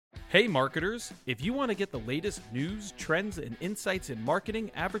Hey marketers, if you want to get the latest news, trends, and insights in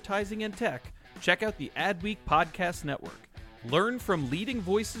marketing, advertising, and tech, check out the Adweek Podcast Network. Learn from leading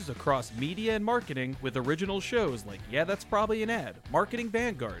voices across media and marketing with original shows like Yeah, That's Probably an Ad, Marketing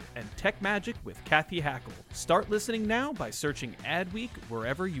Vanguard, and Tech Magic with Kathy Hackle. Start listening now by searching Adweek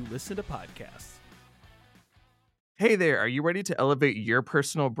wherever you listen to podcasts. Hey there, are you ready to elevate your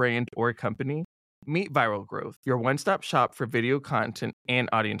personal brand or company? Meet Viral Growth, your one-stop shop for video content and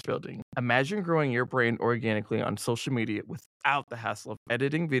audience building. Imagine growing your brand organically on social media without the hassle of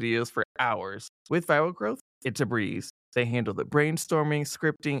editing videos for hours. With Viral Growth, it's a breeze. They handle the brainstorming,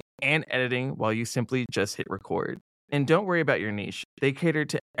 scripting, and editing while you simply just hit record. And don't worry about your niche. They cater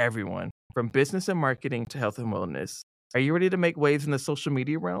to everyone, from business and marketing to health and wellness. Are you ready to make waves in the social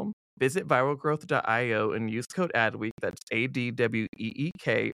media realm? Visit viralgrowth.io and use code ADWEEK, that's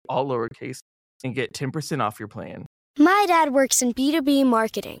ADWEEK, all lowercase, and get 10% off your plan. My dad works in B2B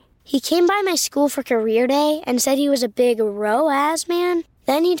marketing. He came by my school for career day and said he was a big ROAS man.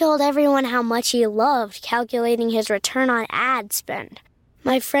 Then he told everyone how much he loved calculating his return on ad spend.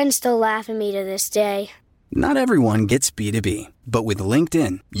 My friends still laugh at me to this day. Not everyone gets B2B, but with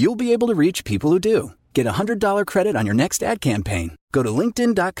LinkedIn, you'll be able to reach people who do. Get a $100 credit on your next ad campaign. Go to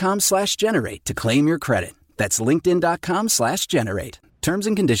linkedin.com/generate to claim your credit. That's linkedin.com/generate. Terms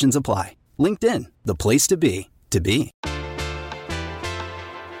and conditions apply. LinkedIn, the place to be, to be.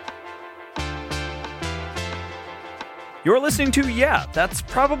 You're listening to Yeah, That's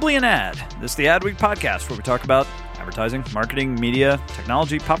Probably an Ad. This is the Adweek podcast where we talk about advertising, marketing, media,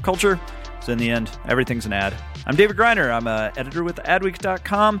 technology, pop culture. So in the end, everything's an ad. I'm David Greiner. I'm an editor with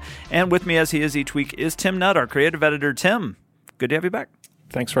adweek.com. And with me, as he is each week, is Tim Nutt, our creative editor. Tim, good to have you back.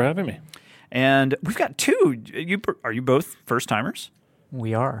 Thanks for having me. And we've got two. Are you both first-timers?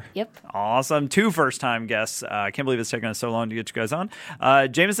 We are. Yep. Awesome. Two first-time guests. I can't believe it's taken us so long to get you guys on.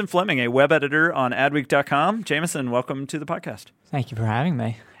 Jameson Fleming, a web editor on adweek.com. Jameson, welcome to the podcast. Thank you for having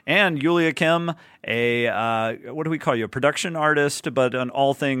me. And Yulia Kim, what do we call you? A production artist, but an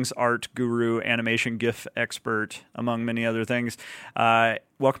all things art guru, animation GIF expert, among many other things.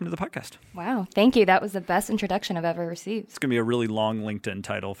 Welcome to the podcast. Wow. Thank you. That was the best introduction I've ever received. It's going to be a really long LinkedIn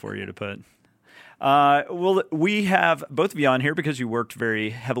title for you to put. Well, we have both of you on here because you worked very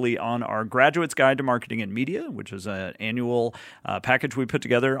heavily on our Graduate's Guide to Marketing and Media, which is an annual package we put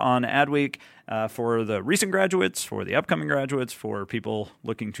together on Adweek for the recent graduates, for the upcoming graduates, for people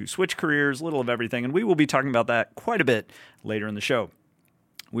looking to switch careers, little of everything. And we will be talking about that quite a bit later in the show.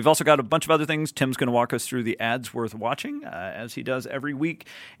 We've also got a bunch of other things. Tim's going to walk us through the ads worth watching, as he does every week.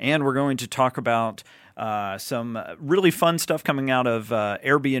 And we're going to talk about some really fun stuff coming out of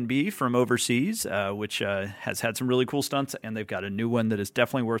Airbnb from overseas, which has had some really cool stunts. And they've got a new one that is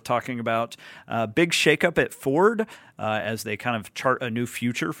definitely worth talking about. Big shakeup at Ford as they kind of chart a new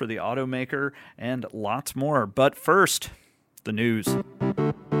future for the automaker, and lots more. But first, the news.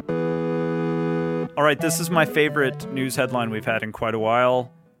 All right, this is my favorite news headline we've had in quite a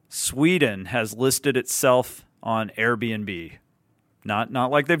while. Sweden has listed itself on Airbnb. Not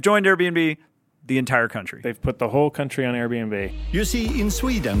like they've joined Airbnb, the entire country. They've put the whole country on Airbnb. You see, in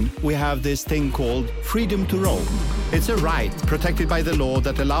Sweden, we have this thing called freedom to roam. It's a right protected by the law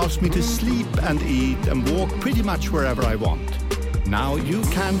that allows me to sleep and eat and walk pretty much wherever I want. Now you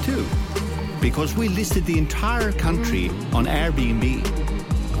can too, because we listed the entire country on Airbnb.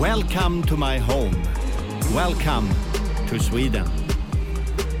 Welcome to my home. Welcome to Sweden.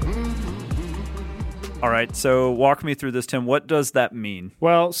 All right, so walk me through this, Tim. What does that mean?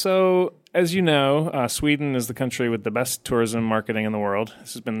 Well, so as you know, Sweden is the country with the best tourism marketing in the world.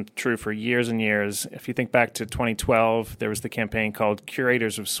 This has been true for years and years. If you think back to 2012, there was the campaign called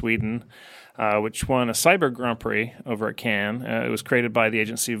Curators of Sweden, which won a Cyber Grand Prix over at Cannes. It was created by the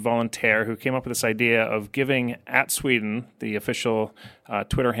agency Volontaire, who came up with this idea of giving @Sweden, the official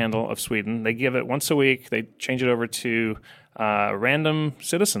Twitter handle of Sweden. They give it once a week. They change it over to random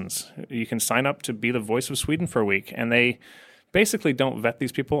citizens. You can sign up to be the voice of Sweden for a week, and they basically don't vet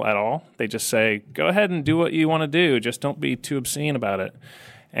these people at all. They just say, go ahead and do what you want to do. Just don't be too obscene about it.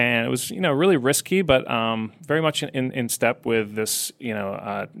 And it was, really risky, but very much in step with this,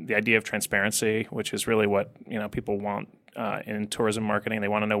 the idea of transparency, which is really what, people want in tourism marketing. They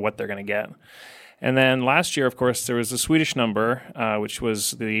want to know what they're going to get. And then last year, of course, there was a Swedish number, which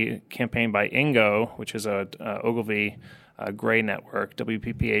was the campaign by Ingo, which is a Ogilvy Gray Network,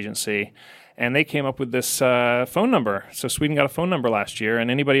 WPP agency. And they came up with this phone number. So Sweden got a phone number last year, and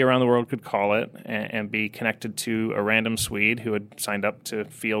anybody around the world could call it and be connected to a random Swede who had signed up to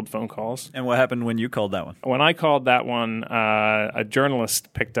field phone calls. And what happened when you called that one? When I called that one, a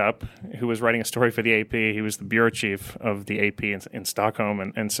journalist picked up who was writing a story for the AP. He was the bureau chief of the AP in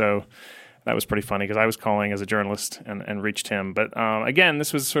Stockholm. And so that was pretty funny because I was calling as a journalist and reached him. But again,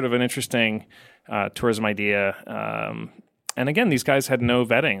 this was sort of an interesting tourism idea. And again, these guys had no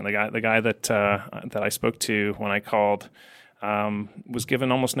vetting. The guy that I spoke to when I called was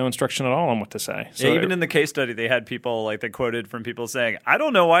given almost no instruction at all on what to say. So yeah, even in the case study, they had people, like, they quoted from people saying, "I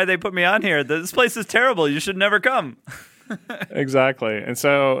don't know why they put me on here. This place is terrible. You should never come." Exactly. And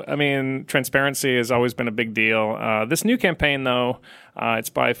so, I mean, transparency has always been a big deal. This new campaign, though, it's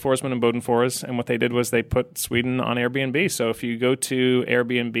by Forsman and Bodenfors, and what they did was they put Sweden on Airbnb. So if you go to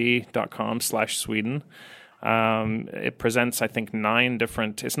airbnb.com/Sweden, it presents, I think, 9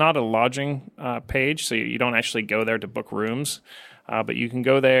 different. It's not a lodging page, so you don't actually go there to book rooms, but you can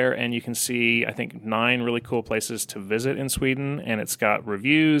go there and you can see, I think, 9 really cool places to visit in Sweden, and it's got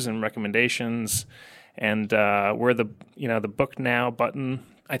reviews and recommendations, and where the Book Now button,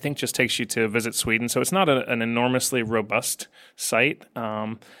 I think, just takes you to Visit Sweden. So it's not an enormously robust site.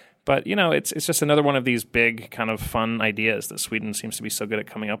 But, it's just another one of these big kind of fun ideas that Sweden seems to be so good at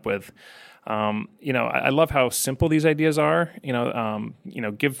coming up with. I love how simple these ideas are.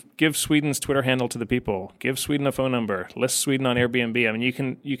 Give Sweden's Twitter handle to the people. Give Sweden a phone number. List Sweden on Airbnb. I mean,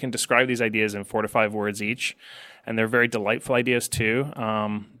 you can describe these ideas in 4 to 5 words each, and they're very delightful ideas too.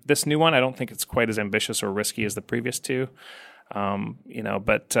 This new one, I don't think it's quite as ambitious or risky as the previous two. But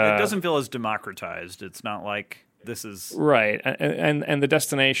it doesn't feel as democratized. It's not like this is right. And the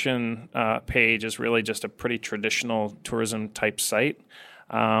destination page is really just a pretty traditional tourism type site.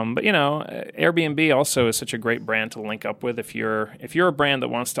 But Airbnb also is such a great brand to link up with. If you're a brand that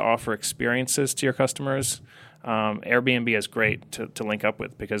wants to offer experiences to your customers, Airbnb is great to link up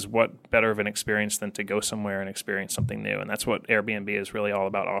with, because what better of an experience than to go somewhere and experience something new? And that's what Airbnb is really all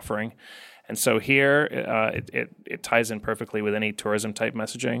about offering. And so here, it ties in perfectly with any tourism type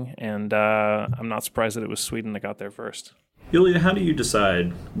messaging. And I'm not surprised that it was Sweden that got there first. Yulia, how do you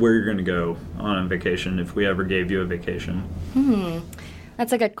decide where you're going to go on a vacation if we ever gave you a vacation?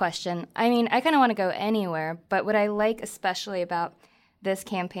 That's a good question. I mean, I kind of want to go anywhere, but what I like especially about this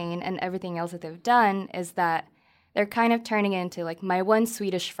campaign and everything else that they've done is that they're kind of turning into like my one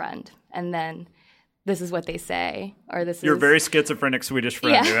Swedish friend, and then this is what they say, or this Your is... very schizophrenic Swedish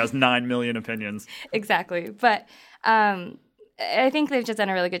friend who has 9 million opinions. Exactly. But I think they've just done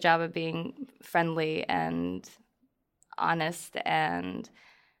a really good job of being friendly and honest, and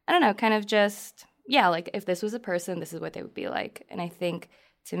I don't know, kind of just... yeah, like if this was a person, this is what they would be like. And I think,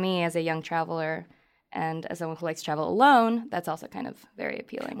 to me, as a young traveler and as someone who likes to travel alone, that's also kind of very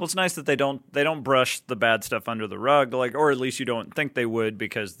appealing. Well, it's nice that they don't brush the bad stuff under the rug, like, or at least you don't think they would,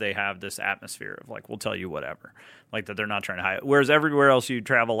 because they have this atmosphere of like, we'll tell you whatever, like that they're not trying to hide. Whereas everywhere else you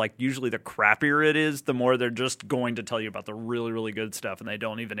travel, like usually the crappier it is, the more they're just going to tell you about the really, really good stuff, and they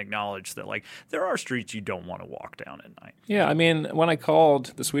don't even acknowledge that like there are streets you don't want to walk down at night. Yeah, I mean, when I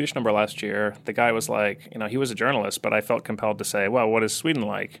called the Swedish number last year, the guy was like, he was a journalist, but I felt compelled to say, well, what is Sweden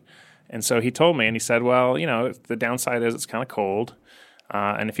like? And so he told me, and he said, well, the downside is it's kind of cold.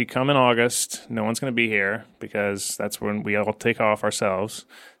 And if you come in August, no one's going to be here, because that's when we all take off ourselves.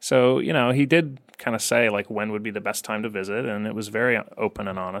 So, he did kind of say, like, when would be the best time to visit. And it was very open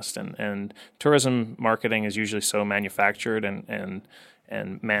and honest. And tourism marketing is usually so manufactured and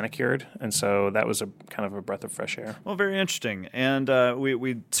manicured. And so that was a kind of a breath of fresh air. Well, very interesting. And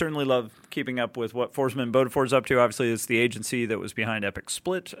we certainly love keeping up with what Forsman and Bodenfors up to. Obviously, it's the agency that was behind Epic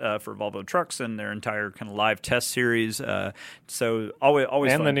Split for Volvo Trucks and their entire kind of live test series. So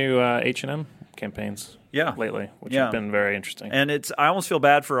always and fun. The new H&M campaigns. Yeah. Lately, which have been very interesting. And I almost feel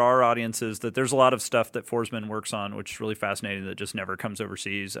bad for our audiences that there's a lot of stuff that Forsman works on, which is really fascinating, that just never comes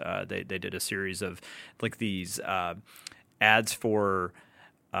overseas. They did a series of like these ads for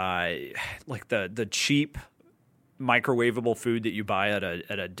like the cheap microwavable food that you buy at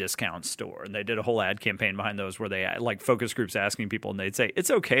a discount store, and they did a whole ad campaign behind those where they like focus groups asking people, and they'd say it's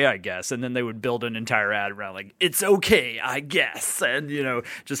okay, I guess, and then they would build an entire ad around like it's okay, I guess, and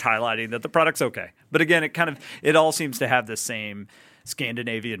just highlighting that the product's okay. But again, it all seems to have the same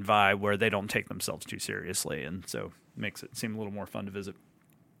Scandinavian vibe where they don't take themselves too seriously, and so it makes it seem a little more fun to visit.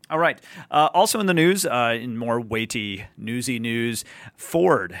 All right. Also in the news, in more weighty, newsy news,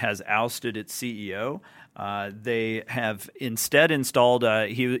 Ford has ousted its CEO. They have instead installed,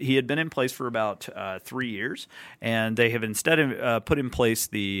 he had been in place for about 3 years, and they have instead put in place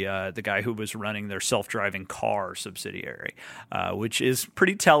the guy who was running their self-driving car subsidiary, which is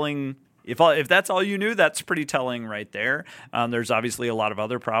pretty telling. If that's all you knew, that's pretty telling right there. There's obviously a lot of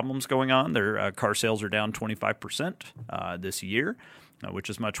other problems going on. Their car sales are down 25% this year,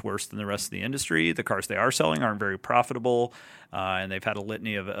 which is much worse than the rest of the industry. The cars they are selling aren't very profitable, and they've had a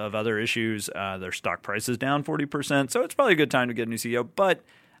litany of other issues. Their stock price is down 40%, so it's probably a good time to get a new CEO. But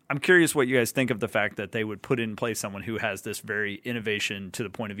I'm curious what you guys think of the fact that they would put in place someone who has this very innovation to the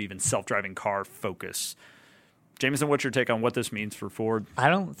point of even self-driving car focus. Jameson, what's your take on what this means for Ford? I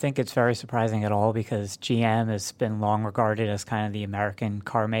don't think it's very surprising at all because GM has been long regarded as kind of the American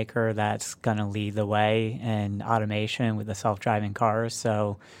car maker that's going to lead the way in automation with the self-driving cars.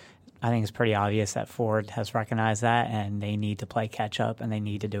 So I think it's pretty obvious that Ford has recognized that, and they need to play catch up, and they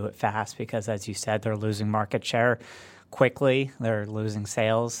need to do it fast because, as you said, they're losing market share quickly. They're losing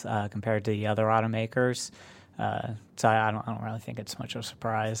sales compared to the other automakers. So I don't really think it's much of a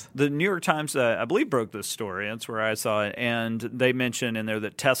surprise. The New York Times, I believe, broke this story. That's where I saw it. And they mention in there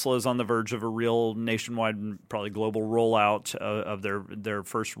that Tesla is on the verge of a real nationwide and probably global rollout of their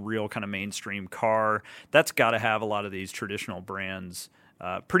first real kind of mainstream car. That's got to have a lot of these traditional brands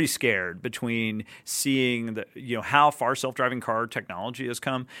pretty scared between seeing how far self-driving car technology has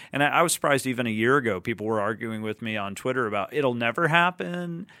come. And I was surprised even a year ago people were arguing with me on Twitter about it'll never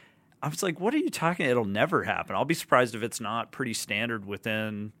happen. I was like, what are you talking? It'll never happen. I'll be surprised if it's not pretty standard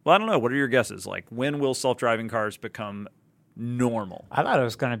within, well, I don't know. What are your guesses? Like, when will self-driving cars become normal? I thought it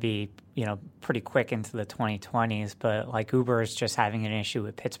was going to be, pretty quick into the 2020s, but like Uber is just having an issue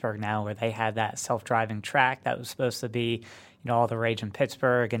with Pittsburgh now where they had that self-driving track that was supposed to be, all the rage in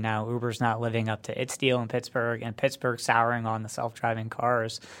Pittsburgh, and now Uber's not living up to its deal in Pittsburgh, and Pittsburgh's souring on the self-driving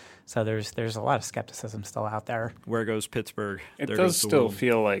cars. So there's a lot of skepticism still out there. Where goes Pittsburgh? It does still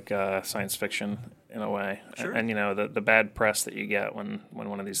feel like science fiction in a way. Sure. And the bad press that you get when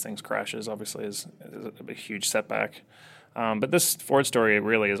one of these things crashes obviously is a huge setback. But this Ford story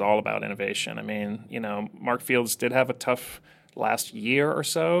really is all about innovation. I mean, Mark Fields did have a tough last year or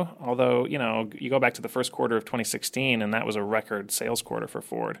so, although, you go back to the first quarter of 2016, and that was a record sales quarter for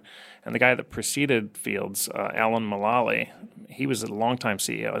Ford. And the guy that preceded Fields, Alan Mulally, he was a longtime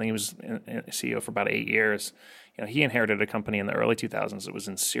CEO. I think he was CEO for about 8 years. He inherited a company in the early 2000s that was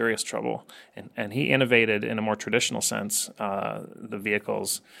in serious trouble, and he innovated in a more traditional sense the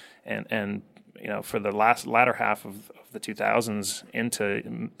vehicles, and for the latter half of the 2000s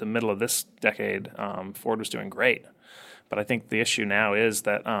into the middle of this decade, Ford was doing great. But I think the issue now is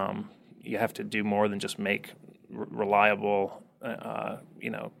that you have to do more than just make reliable,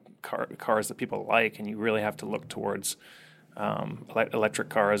 cars that people like, and you really have to look towards electric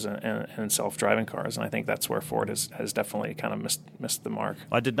cars and self-driving cars, and I think that's where Ford has definitely kind of missed the mark.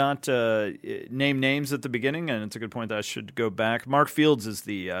 I did not name names at the beginning, and it's a good point that I should go back. Mark Fields is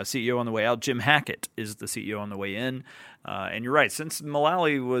the CEO on the way out. Jim Hackett is the CEO on the way in. And you're right, since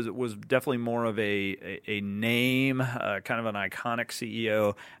Mulally was definitely more of a name, kind of an iconic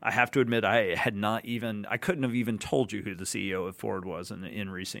CEO, I have to admit I couldn't have even told you who the CEO of Ford was in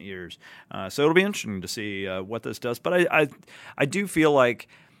recent years. So it'll be interesting to see what this does. But I do feel like,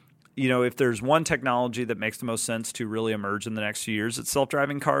 if there's one technology that makes the most sense to really emerge in the next few years, it's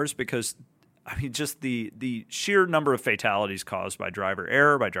self-driving cars, because just the sheer number of fatalities caused by driver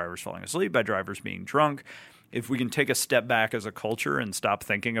error, by drivers falling asleep, by drivers being drunk. If we can take a step back as a culture and stop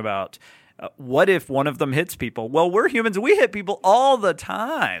thinking about what if one of them hits people? Well, we're humans. We hit people all the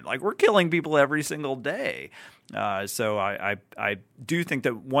time. Like, we're killing people every single day. So I do think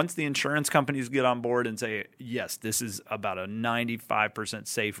that once the insurance companies get on board and say, yes, this is about a 95%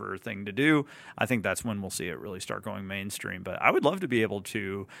 safer thing to do, I think that's when we'll see it really start going mainstream. But I would love to be able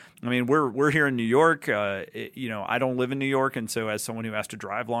to, we're here in New York. I don't live in New York. And so as someone who has to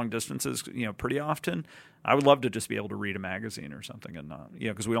drive long distances, pretty often, I would love to just be able to read a magazine or something and not,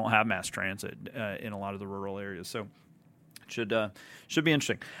 because we don't have mass transit in a lot of the rural areas. So should be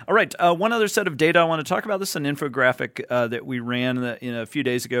interesting. All right, one other set of data I want to talk about. This is an infographic that we ran a few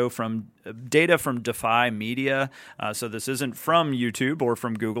days ago from data from Defy Media. So this isn't from YouTube or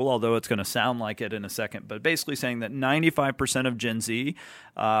from Google, although it's going to sound like it in a second. But basically saying that 95% of Gen Z,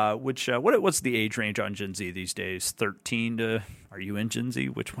 what's the age range on Gen Z these days? 13 to... Are you in Gen Z?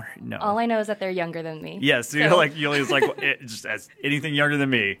 Which one? No. All I know is that they're younger than me. Yes, so. It's like just as anything younger than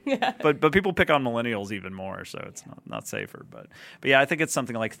me. Yeah. But people pick on millennials even more, so it's not safer. But yeah, I think it's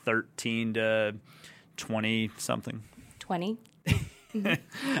something like 13 to 20 something. 20.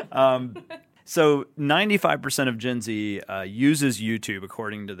 So 95% of Gen Z uses YouTube,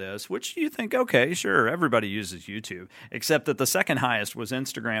 according to this, which you think, okay, sure, everybody uses YouTube, except that the second highest was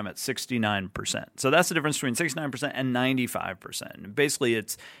Instagram at 69%. So that's the difference between 69% and 95%. Basically,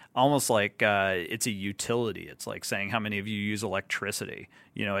 it's almost like it's a utility. It's like saying how many of you use electricity.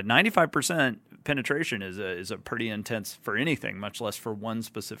 At 95% penetration is a pretty intense for anything, much less for one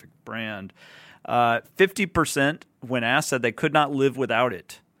specific brand. 50% when asked said they could not live without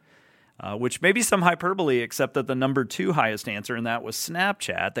it. Which may be some hyperbole, except that the number 2 highest answer, and that was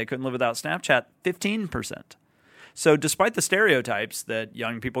Snapchat. They couldn't live without Snapchat, 15%. So despite the stereotypes that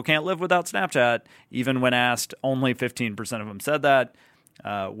young people can't live without Snapchat, even when asked, only 15% of them said that,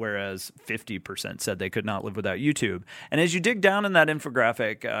 whereas 50% said they could not live without YouTube. And as you dig down in that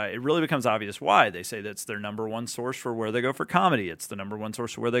infographic, it really becomes obvious why. They say that's their number one source for where they go for comedy. It's the number one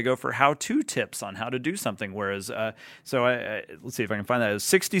source for where they go for how-to tips on how to do something. Whereas, let's see if I can find that.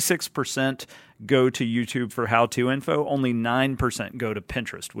 66% go to YouTube for how-to info. Only 9% go to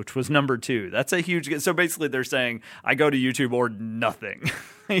Pinterest, which was number 2. That's a huge... So basically they're saying, I go to YouTube or nothing.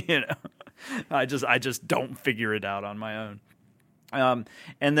 I just don't figure it out on my own.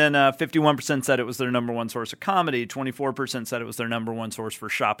 And then 51% said it was their number one source of comedy. 24% said it was their number one source for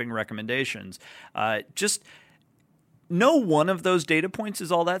shopping recommendations. Just no one of those data points is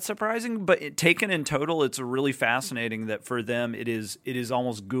all that surprising, but taken in total, it's really fascinating that for them it is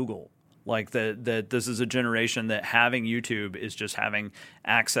almost Google. Like that this is a generation that having YouTube is just having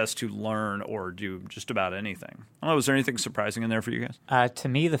access to learn or do just about anything. I don't know, was there anything surprising in there for you guys? To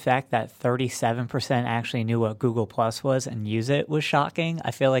me, the fact that 37% actually knew what Google Plus was and use it was shocking. I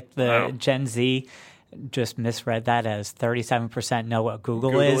feel like the Gen Z just misread that as 37% know what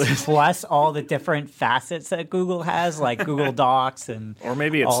Google is, plus all the different facets that Google has, like Google Docs and or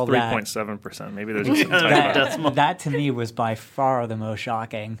maybe it's 3.7%. Maybe there's just that to me was by far the most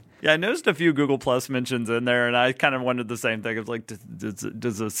shocking. Yeah, I noticed a few Google Plus mentions in there, and I kind of wondered the same thing. It's like,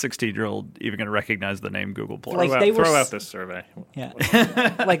 does a 16-year-old even going to recognize the name Google Plus? Like throw out this survey. Yeah,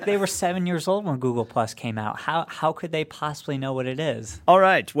 like they were 7 years old when Google Plus came out. How could they possibly know what it is? All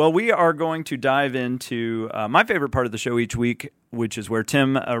right. Well, we are going to dive into my favorite part of the show each week, which is where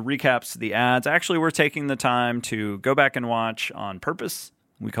Tim recaps the ads. Actually, we're taking the time to go back and watch on purpose.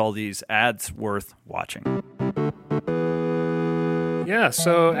 We call these ads worth watching. Yeah,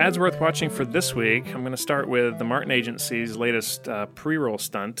 so ads worth watching for this week. I'm going to start with the Martin Agency's latest pre-roll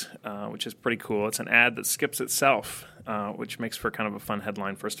stunt, which is pretty cool. It's an ad that skips itself, which makes for kind of a fun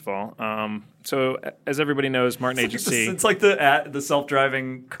headline, first of all. So as everybody knows, Martin Agency... It's like the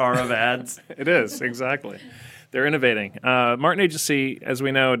self-driving car of ads. It is, exactly. They're innovating. Martin Agency, as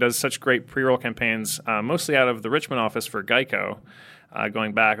we know, does such great pre-roll campaigns, mostly out of the Richmond office for Geico.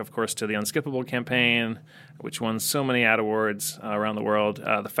 Going back, of course, to the Unskippable campaign, which won so many ad awards around the world,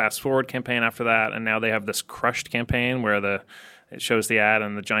 the Fast Forward campaign after that, and now they have this Crushed campaign where it shows the ad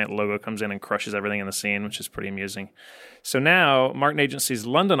and the giant logo comes in and crushes everything in the scene, which is pretty amusing. So now Martin Agency's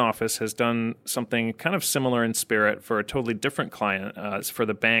London office has done something kind of similar in spirit for a totally different client. It's for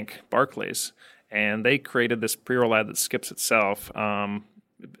the bank Barclays, and they created this pre-roll ad that skips itself.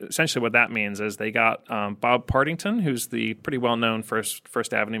 Essentially what that means is they got Bob Partington, who's the pretty well-known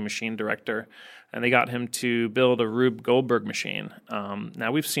First Avenue machine director, and they got him to build a Rube Goldberg machine.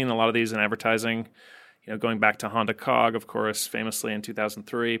 Now, we've seen a lot of these in advertising, going back to Honda Cog, of course, famously in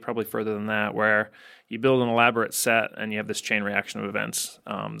 2003, probably further than that, where you build an elaborate set and you have this chain reaction of events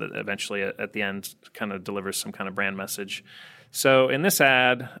that eventually at the end kind of delivers some kind of brand message. So in this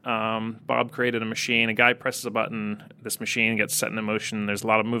ad, Bob created a machine. A guy presses a button. This machine gets set into motion. There's a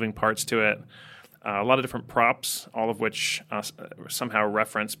lot of moving parts to it, a lot of different props, all of which somehow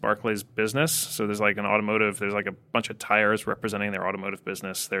reference Barclays' business. So there's like there's like a bunch of tires representing their automotive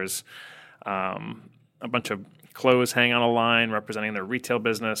business. There's a bunch of clothes hanging on a line representing their retail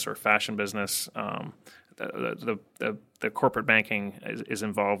business or fashion business. The corporate banking is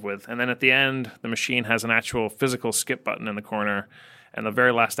involved with. And then at the end, the machine has an actual physical skip button in the corner, and the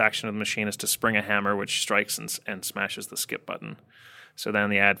very last action of the machine is to spring a hammer, which strikes and smashes the skip button. So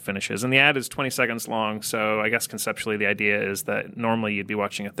then the ad finishes. And the ad is 20 seconds long, so I guess conceptually the idea is that normally you'd be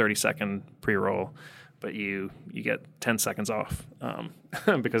watching a 30-second pre-roll, but you get 10 seconds off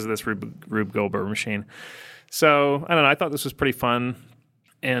because of this Rube Goldberg machine. So, I don't know, I thought this was pretty fun.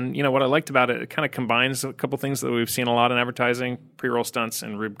 And, what I liked about it kind of combines a couple things that we've seen a lot in advertising, pre-roll stunts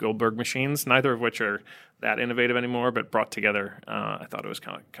and Rube Goldberg machines, neither of which are that innovative anymore, but brought together. I thought it was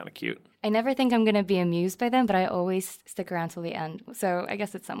kind of cute. I never think I'm going to be amused by them, but I always stick around till the end. So I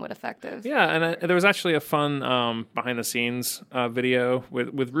guess it's somewhat effective. Yeah, and there was actually a fun behind-the-scenes video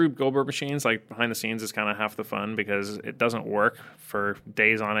with Rube Goldberg machines. Like, behind the scenes is kind of half the fun because it doesn't work for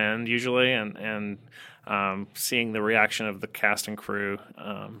days on end usually, and seeing the reaction of the cast and crew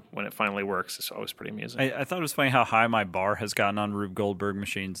when it finally works is always pretty amusing. I thought it was funny how high my bar has gotten on Rube Goldberg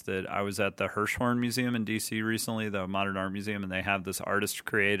machines. That I was at the Hirshhorn Museum in D.C. recently, the Modern Art Museum, and they have this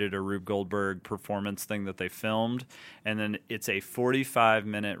artist-created a Rube Goldberg performance thing that they filmed, and then it's a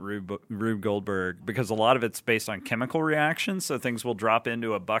 45-minute Rube Goldberg, because a lot of it's based on chemical reactions, so things will drop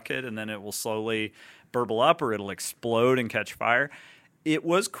into a bucket and then it will slowly burble up or it'll explode and catch fire. It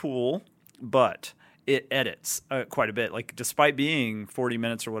was cool, but it edits quite a bit. Like, despite being 40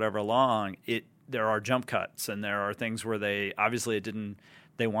 minutes or whatever long, there are jump cuts and there are things where they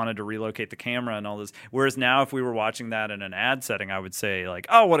wanted to relocate the camera and all this. Whereas now, if we were watching that in an ad setting, I would say, like,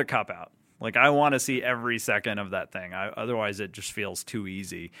 oh, what a cop out. Like, I want to see every second of that thing. Otherwise, it just feels too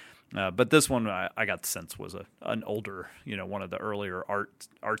easy. But this one, I got the sense was an older, one of the earlier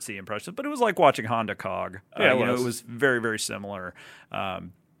artsy impressions. But it was like watching Honda Cog. Yeah, it was very, very similar.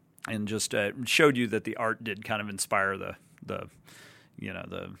 And just showed you that the art did kind of inspire the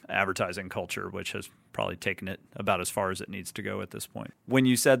advertising culture, which has probably taken it about as far as it needs to go at this point. When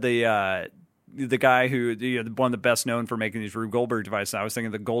you said the guy who one of the best known for making these Rube Goldberg devices, I was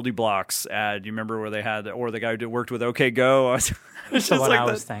thinking the Goldie Blocks ad. You remember where they had, or the guy who worked with OK Go? That's the one I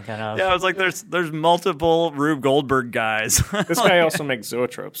was thinking of. Yeah, I was like, there's multiple Rube Goldberg guys. This guy also makes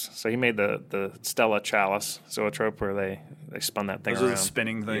zoetropes. So he made the Stella Chalice zoetrope where they spun that thing around. Those are the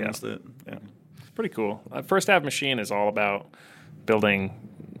spinning things. Yeah. It's pretty cool. First Ave Machine is all about building,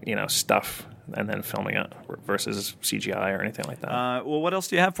 stuff and then filming it versus CGI or anything like that. Well, what else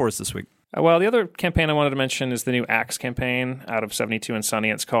do you have for us this week? Well, the other campaign I wanted to mention is the new Axe campaign out of 72 and Sunny.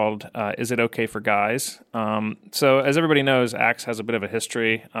 It's called Is It Okay for Guys? So as everybody knows, Axe has a bit of a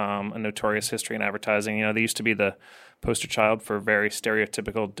history, a notorious history in advertising. They used to be the poster child for very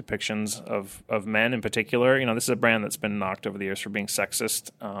stereotypical depictions of men in particular. This is a brand that's been knocked over the years for being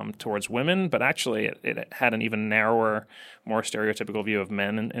sexist towards women, but actually it had an even narrower, more stereotypical view of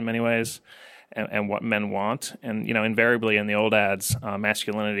men in many ways. And what men want. And, invariably in the old ads,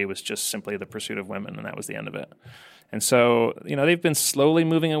 masculinity was just simply the pursuit of women, and that was the end of it. And so, they've been slowly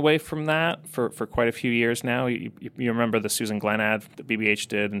moving away from that for quite a few years now. You remember the Susan Glenn ad that BBH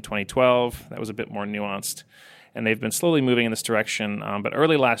did in 2012. That was a bit more nuanced. And they've been slowly moving in this direction. But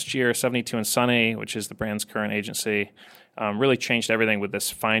early last year, 72 and Sunny, which is the brand's current agency, really changed everything with this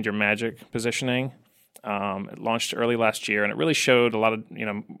Find Your Magic positioning. It launched early last year, and it really showed a lot of,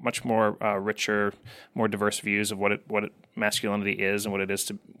 much more richer, more diverse views of what masculinity is and what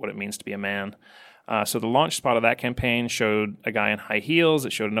it means to be a man. So the launch spot of that campaign showed a guy in high heels.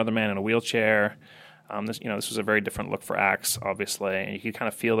 It showed another man in a wheelchair. This was a very different look for Axe, obviously, and you could kind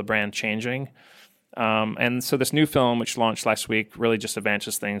of feel the brand changing. And so this new film, which launched last week, really just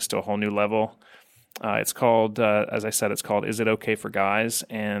advances things to a whole new level. It's called, as I said, Is It Okay for Guys?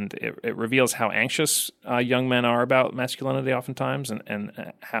 And it reveals how anxious young men are about masculinity oftentimes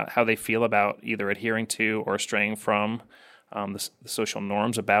and how they feel about either adhering to or straying from the social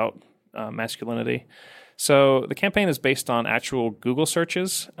norms about masculinity. So the campaign is based on actual Google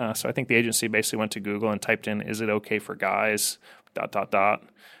searches. So I think the agency basically went to Google and typed in, "Is it okay for guys?" ...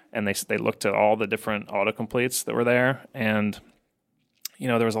 And they looked at all the different autocompletes that were there, and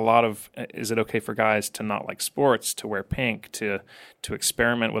there was a lot of, is it okay for guys to not like sports, to wear pink, to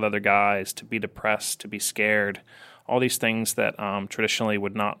experiment with other guys, to be depressed, to be scared, all these things that traditionally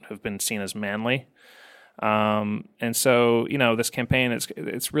would not have been seen as manly. And so, this campaign,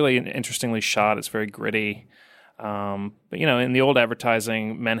 it's really interestingly shot. It's very gritty. But, in the old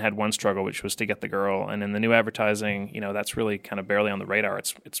advertising, men had one struggle, which was to get the girl. And in the new advertising, that's really kind of barely on the radar.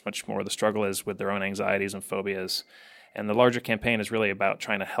 It's much more the struggle is with their own anxieties and phobias. And the larger campaign is really about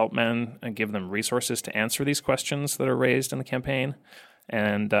trying to help men and give them resources to answer these questions that are raised in the campaign.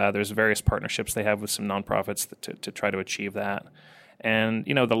 And there's various partnerships they have with some nonprofits to try to achieve that. And,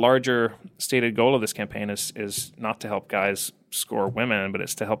 the larger stated goal of this campaign is not to help guys score women, but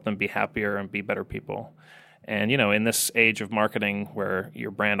it's to help them be happier and be better people. And, in this age of marketing where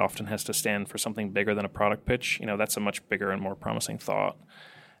your brand often has to stand for something bigger than a product pitch, that's a much bigger and more promising thought.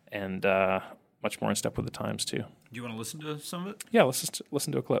 And much more in step with the times, too. Do you want to listen to some of it? Yeah, let's just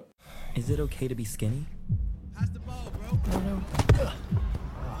listen to a clip. Is it okay to be skinny? Pass the ball, bro. No.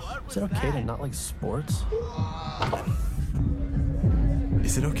 Is it okay to not like sports?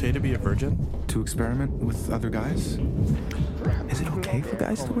 Is it okay to be a virgin? To experiment with other guys? Is it okay for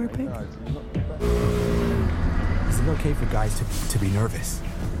guys to wear pink? it okay for guys to be nervous?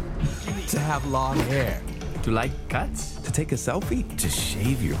 To have long hair? To like cuts? To take a selfie? To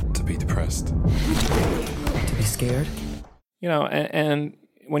shave you? To be depressed? To be scared? You know, and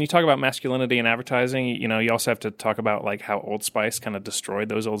when you talk about masculinity in advertising, you know, you also have to talk about like how Old Spice kind of destroyed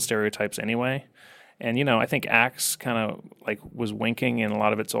those old stereotypes anyway. And, you know, I think Axe kind of like was winking in a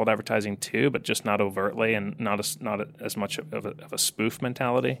lot of its old advertising too, but just not overtly and not as much of a spoof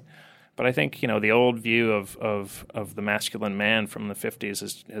mentality. But I think, you know, the old view of the masculine man from the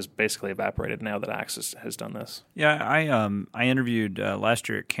 50s has basically evaporated now that Axe has done this. Yeah, I interviewed last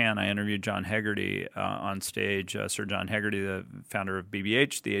year at Cannes. I interviewed John Hegarty on stage, Sir John Hegarty, the founder of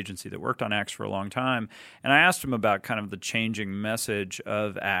BBH, the agency that worked on Axe for a long time. And I asked him about kind of the changing message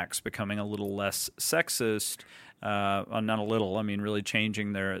of Axe becoming a little less sexist, not a little, I mean really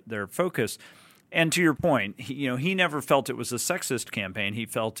changing their focus. And to your point, he never felt it was a sexist campaign. He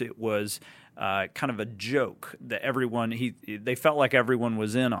felt it was kind of a joke that they felt like everyone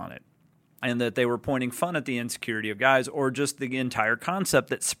was in on it, and that they were pointing fun at the insecurity of guys, or just the entire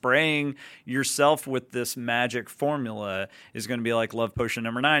concept that spraying yourself with this magic formula is going to be like Love Potion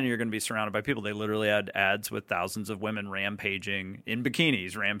number 9. And you're going to be surrounded by people. They literally had ads with thousands of women rampaging in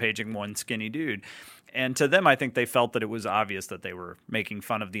bikinis, rampaging one skinny dude. And to them, I think they felt that it was obvious that they were making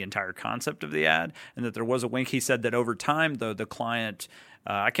fun of the entire concept of the ad and that there was a wink. He said that over time, though, the client,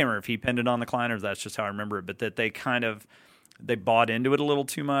 I can't remember if he pinned it on the client or if that's just how I remember it, but that they bought into it a little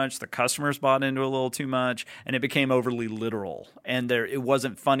too much. The customers bought into it a little too much, and it became overly literal. And it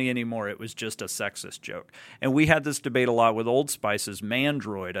wasn't funny anymore. It was just a sexist joke. And we had this debate a lot with Old Spice's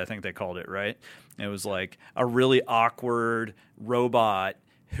Mandroid, I think they called it, right? It was like a really awkward robot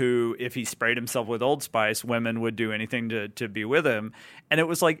who, if he sprayed himself with Old Spice, women would do anything to be with him. And it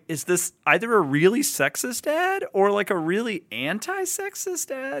was like, is this either a really sexist ad or like a really anti-sexist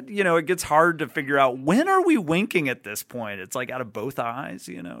ad? You know, it gets hard to figure out, when are we winking at this point? It's like out of both eyes,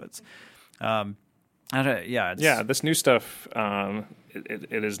 you know. It's, this new stuff,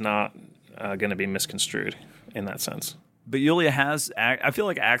 it is not going to be misconstrued in that sense. But Yulia I feel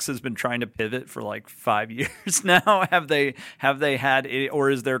like Axe has been trying to pivot for like 5 years now. Have they had it, or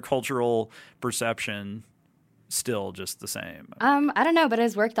is their cultural perception still just the same? I don't know, but it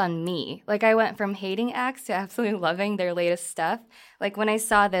has worked on me. Like, I went from hating Axe to absolutely loving their latest stuff. Like, when I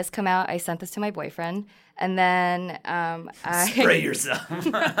saw this come out, I sent this to my boyfriend, and then spray yourself.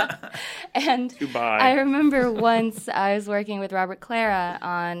 And Goodbye. I remember once I was working with Robert Clara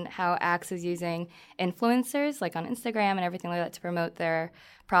on how Axe is using influencers, like on Instagram and everything like that, to promote their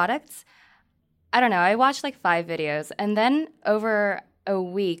products. I don't know. I watched like 5 videos, and then over a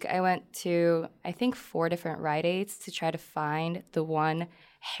week, I went to, I think, 4 different Rite Aids to try to find the one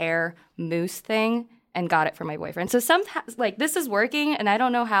hair mousse thing, and got it for my boyfriend. So like, this is working, and I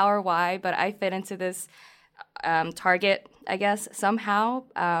don't know how or why, but I fit into this target, I guess, somehow.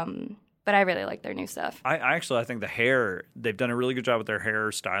 But I really like their new stuff. I think the hair, they've done a really good job with their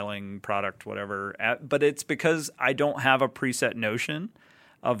hair styling product, whatever. But it's because I don't have a preset notion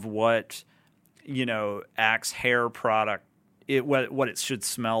of what, Axe hair product, what it should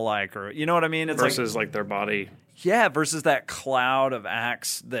smell like, or you know what I mean? It's versus like their body. Yeah, versus that cloud of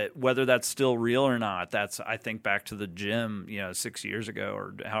Axe, that whether that's still real or not, that's, I think, back to the gym, 6 years ago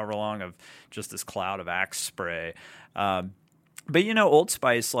or however long, of just this cloud of Axe spray. But, Old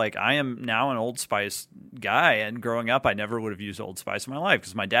Spice, like, I am now an Old Spice guy, and growing up, I never would have used Old Spice in my life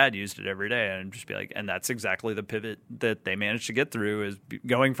because my dad used it every day, and just be like, and that's exactly the pivot that they managed to get through, is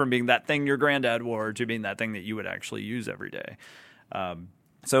going from being that thing your granddad wore to being that thing that you would actually use every day.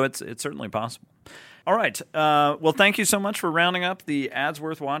 So it's certainly possible. All right. Well, thank you so much for rounding up the ads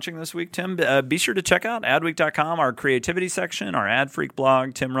worth watching this week, Tim. Be sure to check out adweek.com, our creativity section, our Ad Freak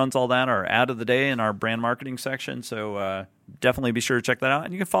blog. Tim runs all that, our ad of the day, and our brand marketing section. So definitely be sure to check that out.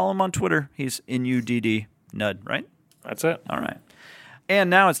 And you can follow him on Twitter. He's NUDD Nud, right? That's it. All right. And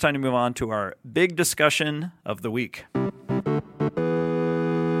now it's time to move on to our big discussion of the week.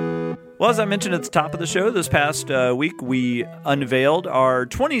 Well, as I mentioned at the top of the show, this past week we unveiled our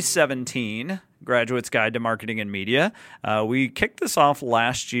 2017 Graduate's Guide to Marketing and Media. We kicked this off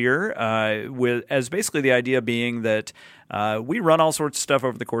last year as basically the idea being that we run all sorts of stuff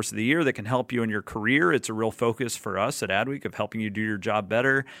over the course of the year that can help you in your career. It's a real focus for us at Adweek of helping you do your job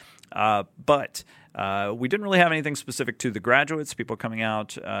better. But we didn't really have anything specific to the graduates, people coming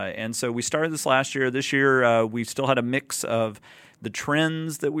out. And so we started this last year. This year, we still had a mix of the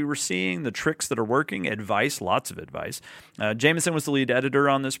trends that we were seeing, the tricks that are working, advice, lots of advice. Jameson was the lead editor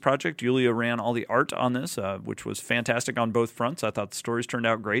on this project. Julia ran all the art on this, which was fantastic on both fronts. I thought the stories turned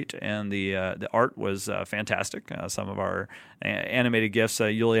out great, and the art was fantastic. Some of our animated GIFs,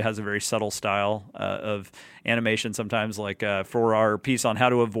 Julia has a very subtle style of animation sometimes, like for our piece on how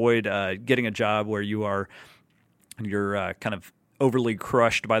to avoid getting a job where you're kind of overly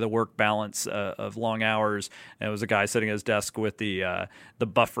crushed by the work balance of long hours. And it was a guy sitting at his desk with the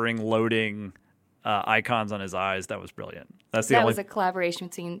buffering, loading icons on his eyes. That was brilliant. That was a collaboration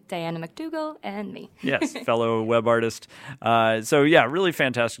between Diana McDougall and me. Yes, fellow web artist. So yeah, really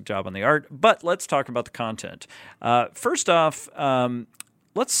fantastic job on the art. But let's talk about the content. First off,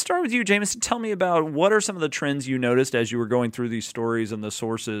 let's start with you, Jameson. Tell me about what are some of the trends you noticed as you were going through these stories and the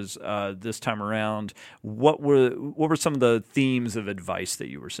sources this time around. What were some of the themes of advice that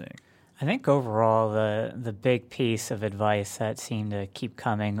you were seeing? I think overall the big piece of advice that seemed to keep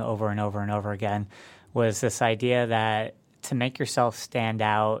coming over and over and over again was this idea that to make yourself stand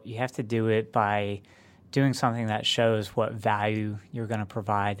out, you have to do it by doing something that shows what value you're going to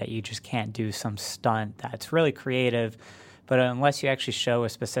provide, that you just can't do some stunt that's really creative. But unless you actually show a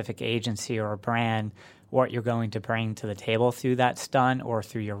specific agency or a brand what you're going to bring to the table through that stunt or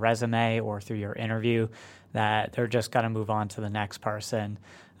through your resume or through your interview, that they're just going to move on to the next person.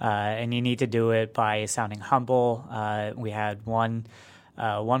 And you need to do it by sounding humble. We had one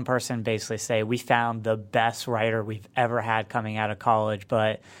person basically say, we found the best writer we've ever had coming out of college,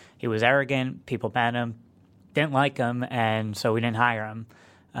 but he was arrogant, people met him, didn't like him, and so we didn't hire him.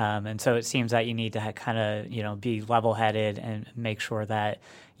 And so it seems that you need to kind of, be level-headed and make sure that,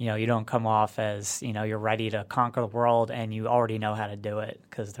 you don't come off as, you're ready to conquer the world and you already know how to do it,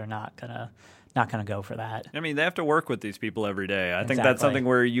 because they're not gonna go for that. I mean, they have to work with these people every day. I think that's something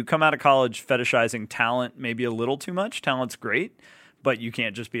where you come out of college fetishizing talent maybe a little too much. Talent's great, but you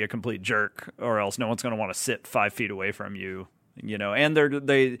can't just be a complete jerk, or else no one's going to want to sit 5 feet away from you. And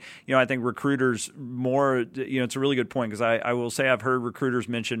I think recruiters more, it's a really good point, because I will say I've heard recruiters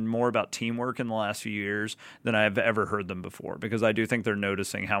mention more about teamwork in the last few years than I've ever heard them before, because I do think they're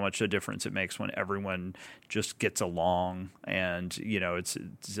noticing how much a difference it makes when everyone just gets along. And, it's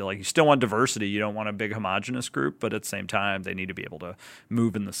like you still want diversity. You don't want a big homogenous group, but at the same time, they need to be able to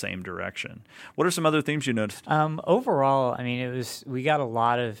move in the same direction. What are some other themes you noticed? Overall, I mean, we got a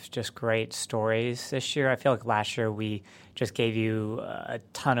lot of just great stories this year. I feel like last year we just gave you a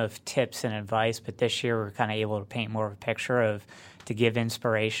ton of tips and advice, but this year we're kind of able to paint more of a picture to give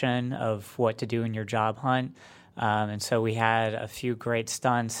inspiration of what to do in your job hunt. And so we had a few great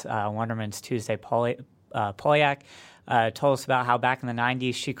stunts. Wonderman's Tuesday Polyak told us about how back in the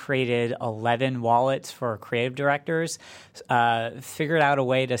 90s she created 11 wallets for creative directors, figured out a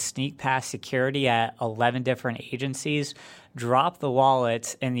way to sneak past security at 11 different agencies, drop the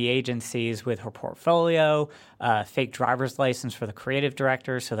wallets in the agencies with her portfolio, fake driver's license for the creative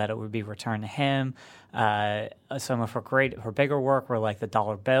director so that it would be returned to him. Some of her bigger work were like the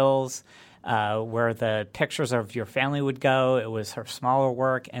dollar bills, where the pictures of your family would go. It was her smaller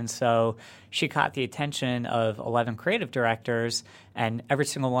work. And so she caught the attention of 11 creative directors, and every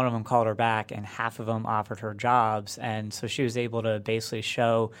single one of them called her back, and half of them offered her jobs. And so she was able to basically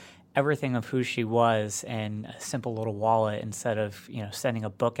show everything of who she was in a simple little wallet, instead of sending a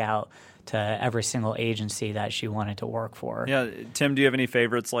book out to every single agency that she wanted to work for. Yeah, Tim, do you have any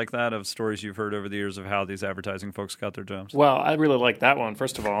favorites like that of stories you've heard over the years of how these advertising folks got their jobs? Well, I really like that one,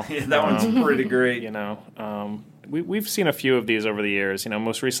 first of all. Yeah, that one's pretty great. We've seen a few of these over the years.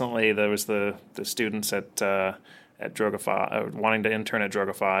 Most recently there was the students at Droga5 wanting to intern at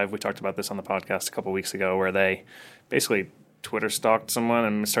Droga5. We talked about this on the podcast a couple weeks ago, where they basically Twitter stalked someone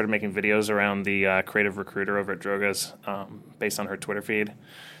and started making videos around the creative recruiter over at Droga's based on her Twitter feed.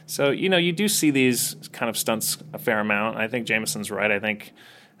 So, you do see these kind of stunts a fair amount. I think Jameson's right. I think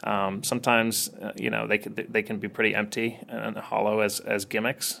sometimes, they can be pretty empty and hollow as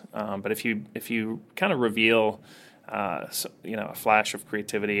gimmicks. But if you kind of reveal, a flash of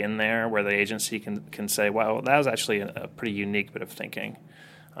creativity in there where the agency can say, wow, that was actually a pretty unique bit of thinking,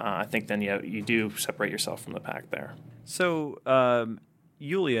 I think then you do separate yourself from the pack there. So,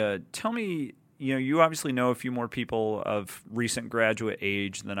 Julia, tell me, you obviously know a few more people of recent graduate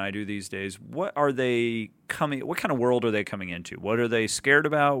age than I do these days. What kind of world are they coming into? What are they scared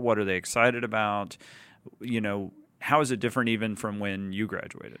about? What are they excited about? How is it different even from when you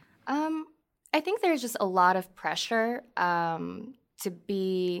graduated? I think there's just a lot of pressure to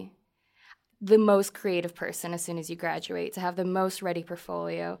be the most creative person as soon as you graduate, to have the most ready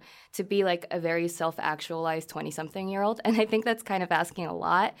portfolio, to be like a very self-actualized 20-something-year-old. And I think that's kind of asking a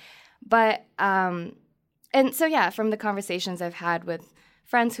lot. But I And so, yeah, from the conversations I've had with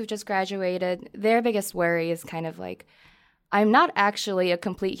friends who've just graduated, their biggest worry is kind of like, I'm not actually a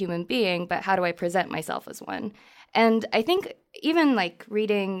complete human being, but how do I present myself as one? And I think even like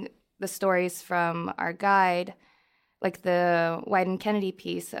reading the stories from our guide, like the Wieden-Kennedy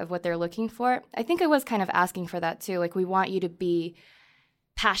piece of what they're looking for, I think it was kind of asking for that too. Like, we want you to be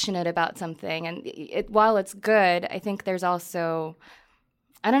passionate about something. And while it's good, I think there's also,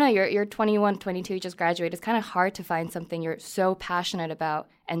 I don't know, you're 21, 22, you just graduated. It's kind of hard to find something you're so passionate about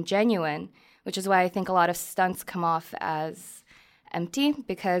and genuine, which is why I think a lot of stunts come off as empty,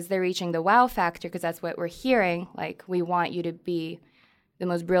 because they're reaching the wow factor, because that's what we're hearing. Like, we want you to be the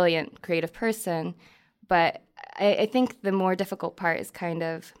most brilliant creative person. But I think the more difficult part is kind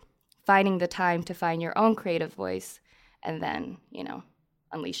of finding the time to find your own creative voice and then,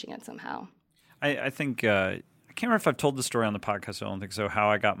 unleashing it somehow. I think, I can't remember if I've told the story on the podcast. I don't think so. How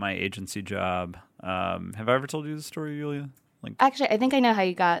I got my agency job. Have I ever told you the story, Julia? Actually, I think I know how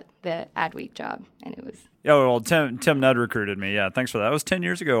you got the Adweek job, and it was... Yeah, well, Tim Nudd recruited me. Yeah, thanks for that. That was 10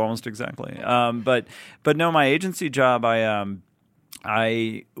 years ago, almost exactly. But no, my agency job,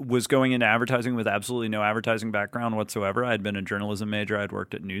 I was going into advertising with absolutely no advertising background whatsoever. I had been a journalism major. I'd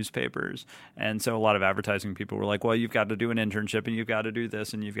worked at newspapers. And so a lot of advertising people were like, well, you've got to do an internship and you've got to do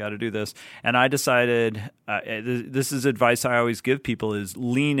this and you've got to do this. And I decided, this is advice I always give people, is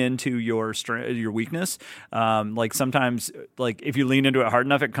lean into your weakness. Like sometimes, like if you lean into it hard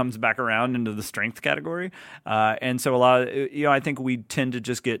enough, it comes back around into the strength category. And so a lot of, I think we tend to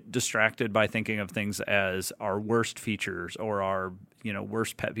just get distracted by thinking of things as our worst features or our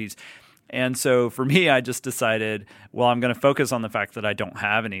worst pet peeves. And so for me, I just decided, well, I'm going to focus on the fact that I don't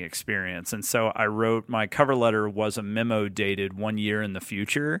have any experience. And so I wrote, my cover letter was a memo dated 1 year in the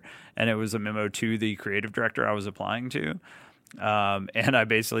future. And it was a memo to the creative director I was applying to. And I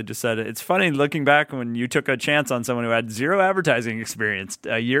basically just said, it's funny looking back when you took a chance on someone who had zero advertising experience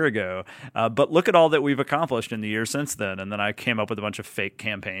a year ago, but look at all that we've accomplished in the year since then. And then I came up with a bunch of fake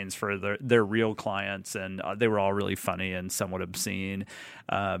campaigns for their real clients, and they were all really funny and somewhat obscene.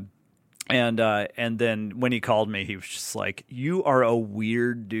 And then when he called me, he was just like, you are a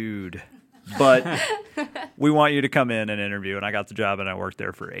weird dude, but we want you to come in and interview. And I got the job and I worked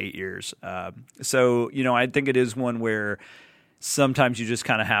there for 8 years. So, I think it is one where sometimes you just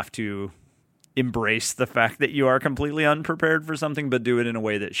kind of have to embrace the fact that you are completely unprepared for something, but do it in a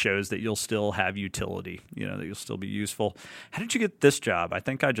way that shows that you'll still have utility, that you'll still be useful. How did you get this job? I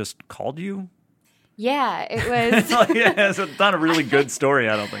think I just called you. Yeah, it was. It's not a really good story,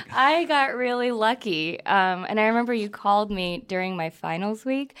 I don't think. I got really lucky. And I remember you called me during my finals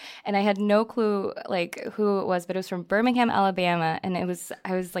week, and I had no clue who it was, but it was from Birmingham, Alabama. And I was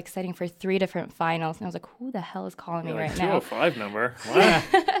studying for 3 different finals. And I was like, who the hell is calling me right now? 205 number. Wow.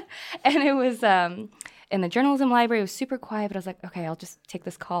 And it was in the journalism library. It was super quiet, but I was like, okay, I'll just take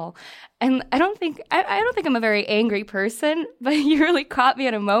this call. And I don't think I'm a very angry person, but you really caught me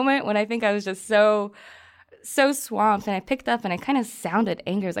at a moment when I think I was just so swamped. And I picked up and I kind of sounded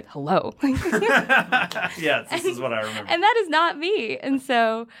angry. I was like, hello. Yes, this is what I remember. And that is not me. And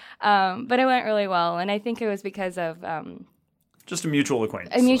so, but it went really well. And I think it was because of just a mutual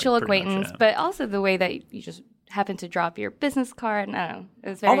acquaintance. A mutual acquaintance, much, yeah. But also the way that you just happened to drop your business card. And I don't know. It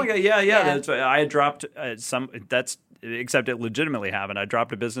was very, oh my God, yeah. That's right. I had dropped except it legitimately happened. I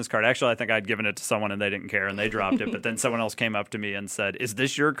dropped a business card. Actually, I think I'd given it to someone and they didn't care and they dropped it. But then someone else came up to me and said, is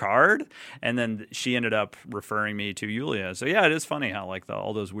this your card? And then she ended up referring me to Julia. So yeah, it is funny how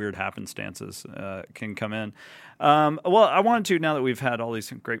all those weird happenstances can come in. Well, I wanted to, now that we've had all these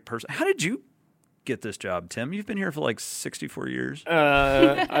great how did you get this job, Tim? You've been here for 64 years.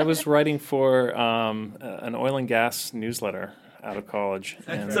 I was writing for an oil and gas newsletter out of college.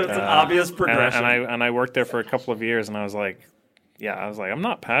 And, so it's an obvious progression. And I worked there for a couple of years, and I was like, I'm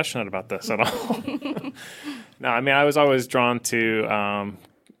not passionate about this at all. No, I mean, I was always drawn to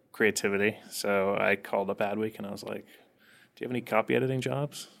creativity. So I called up Adweek, and I was like, do you have any copy editing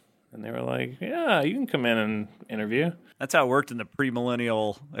jobs? And they were like, yeah, you can come in and interview. That's how it worked in the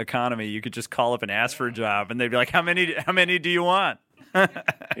pre-millennial economy. You could just call up and ask for a job, and they'd be like, how many do you want?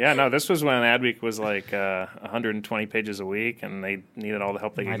 Yeah, no, this was when Adweek was 120 pages a week, and they needed all the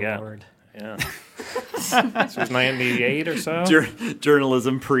help they could get. Lord. Yeah. This was 98 or so.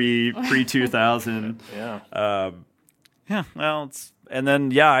 Journalism pre-2000. Yeah. Yeah, well, and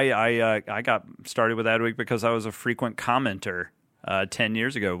then I got started with Adweek because I was a frequent commenter 10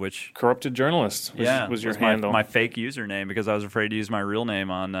 years ago, which corrupted journalist was your handle. My fake username, because I was afraid to use my real name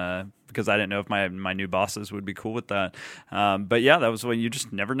on because I didn't know if my new bosses would be cool with that. But yeah, that was when you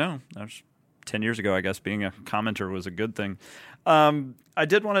just never know. 10 years ago, I guess, being a commenter was a good thing. I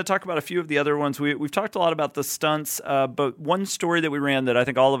did want to talk about a few of the other ones. We've talked a lot about the stunts, but one story that we ran that I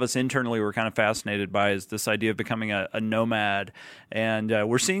think all of us internally were kind of fascinated by is this idea of becoming a nomad. And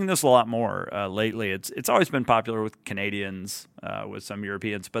we're seeing this a lot more lately. It's always been popular with Canadians, with some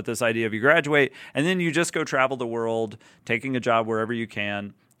Europeans, but this idea of you graduate and then you just go travel the world, taking a job wherever you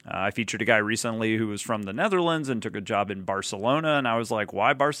can. I featured a guy recently who was from the Netherlands and took a job in Barcelona, and I was like,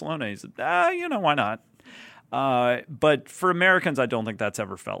 why Barcelona? He said, why not? But for Americans, I don't think that's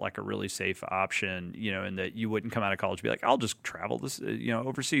ever felt like a really safe option, in that you wouldn't come out of college and be like, I'll just travel this,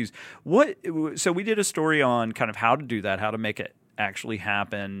 overseas. So we did a story on kind of how to do that, how to make it actually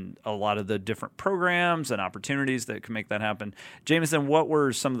happen, a lot of the different programs and opportunities that can make that happen. Jameson, what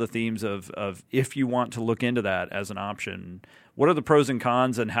were some of the themes of if you want to look into that as an option? What are the pros and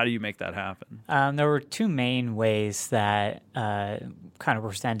cons, and how do you make that happen? There were two main ways that kind of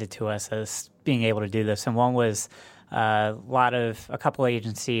presented to us as being able to do this. And one was a couple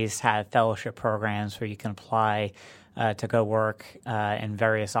agencies had fellowship programs where you can apply to go work in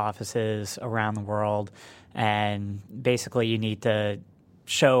various offices around the world. And basically you need to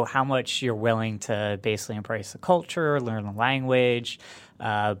show how much you're willing to basically embrace the culture, learn the language,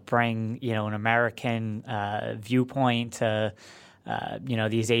 bring an American viewpoint to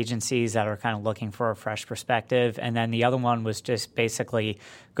these agencies that are kind of looking for a fresh perspective. And then the other one was just basically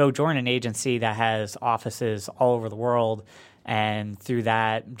go join an agency that has offices all over the world, and through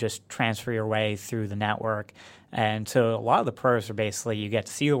that just transfer your way through the network. And so a lot of the pros are basically you get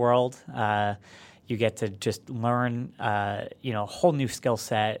to see the world. You get to just learn, a whole new skill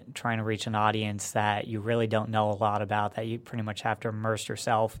set, trying to reach an audience that you really don't know a lot about, that you pretty much have to immerse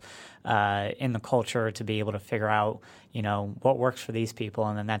yourself in the culture to be able to figure out, what works for these people.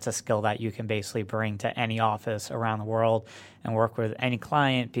 And then that's a skill that you can basically bring to any office around the world and work with any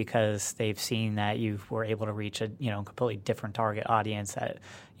client, because they've seen that you were able to reach a, completely different target audience that,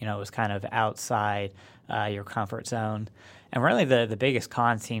 was kind of outside your comfort zone. And really the biggest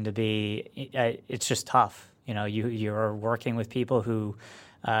con seemed to be it's just tough. You're working with people who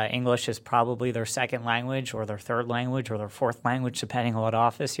English is probably their second language or their third language or their fourth language, depending on what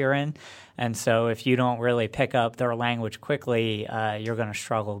office you're in. And so if you don't really pick up their language quickly, you're going to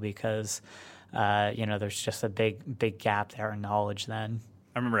struggle because, there's just a big gap there in knowledge then.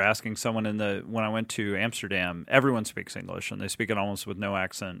 I remember asking someone when I went to Amsterdam, everyone speaks English, and they speak it almost with no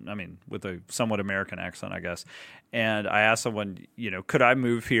accent. I mean, with a somewhat American accent, I guess. And I asked someone, could I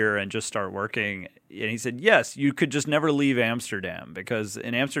move here and just start working? And he said, yes, you could just never leave Amsterdam, because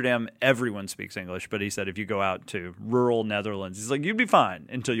in Amsterdam, everyone speaks English. But he said if you go out to rural Netherlands, he's like, you'd be fine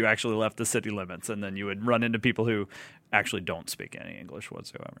until you actually left the city limits. And then you would run into people who actually don't speak any English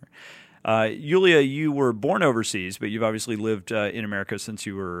whatsoever. Yulia, you were born overseas, but you've obviously lived in America since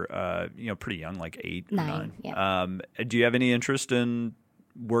you were, pretty young, like 8 or 9. Yeah. Do you have any interest in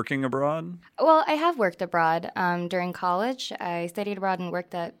working abroad? Well, I have worked abroad during college. I studied abroad and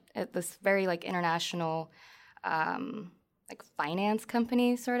worked at this very international finance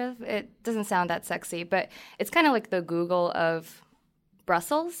company, sort of. It doesn't sound that sexy, but it's kind of like the Google of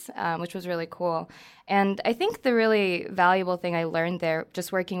Brussels, which was really cool. And I think the really valuable thing I learned there,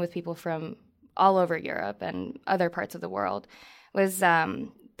 just working with people from all over Europe and other parts of the world, was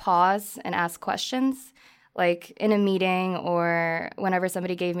pause and ask questions. Like in a meeting or whenever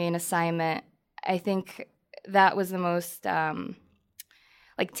somebody gave me an assignment, I think that was the most,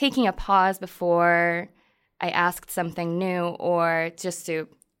 taking a pause before I asked something new, or just to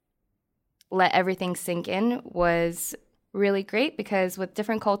let everything sink in, was really great, because with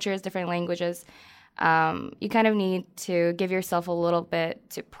different cultures, different languages, you kind of need to give yourself a little bit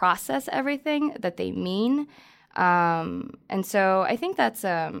to process everything that they mean. And so I think that's,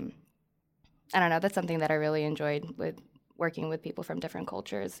 that's something that I really enjoyed with working with people from different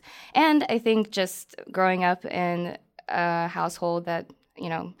cultures. And I think just growing up in a household that,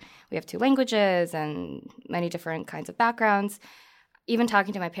 we have 2 languages and many different kinds of backgrounds, even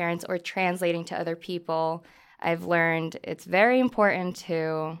talking to my parents or translating to other people, I've learned it's very important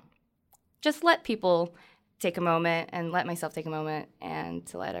to just let people take a moment and let myself take a moment and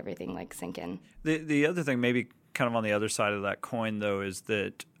to let everything sink in. The other thing, maybe kind of on the other side of that coin, though, is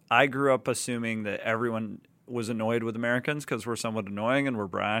that I grew up assuming that everyone was annoyed with Americans because we're somewhat annoying and we're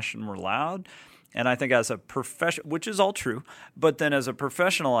brash and we're loud. And I think as a professional, which is all true, but then as a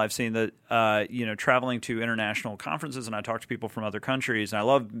professional, I've seen that, traveling to international conferences, and I talk to people from other countries, and I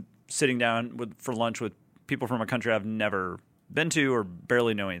love sitting down for lunch with people from a country I've never been to or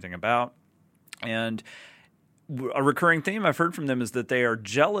barely know anything about. And a recurring theme I've heard from them is that they are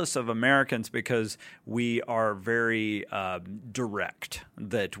jealous of Americans because we are very direct,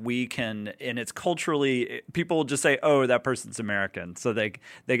 that we can, and it's culturally, people will just say, oh, that person's American. So they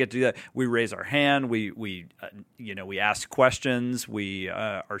get to do that. We raise our hand. We ask questions. We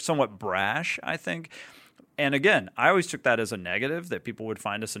are somewhat brash, I think. And again, I always took that as a negative, that people would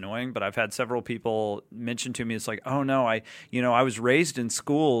find us annoying. But I've had several people mention to me, it's like, oh no, I was raised in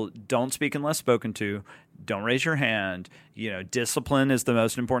school, don't speak unless spoken to, don't raise your hand. Discipline is the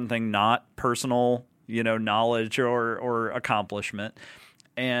most important thing, not personal, knowledge or accomplishment.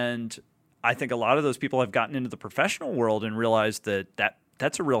 And I think a lot of those people have gotten into the professional world and realized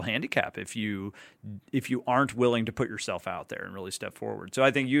that's a real handicap if you aren't willing to put yourself out there and really step forward. So I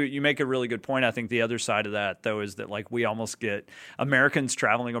think you make a really good point. I think the other side of that, though, is that like we almost get Americans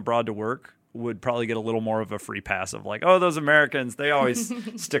traveling abroad to work would probably get a little more of a free pass of like, oh, those Americans, they always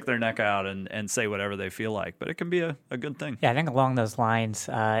stick their neck out and say whatever they feel like. But it can be a good thing. Yeah, I think along those lines,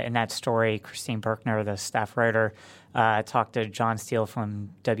 in that story, Christine Berkner, the staff writer, talked to John Steele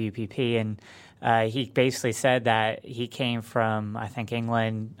from WPP, and he basically said that he came from, I think,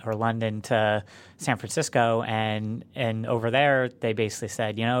 England or London to San Francisco, and over there they basically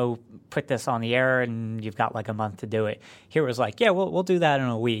said, put this on the air and you've got like a month to do it. Here was like, yeah, we'll do that in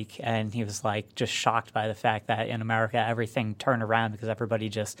a week. And he was like just shocked by the fact that in America everything turned around because everybody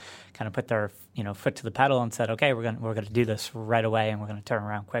just kind of put their foot to the pedal and said, okay, we're gonna do this right away and we're gonna turn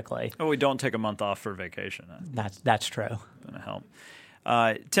around quickly. Oh, we don't take a month off for vacation. That's true. Gonna help.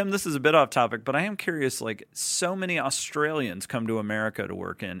 Tim, this is a bit off topic, but I am curious, like so many Australians come to America to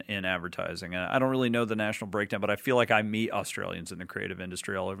work in advertising. I don't really know the national breakdown, but I feel like I meet Australians in the creative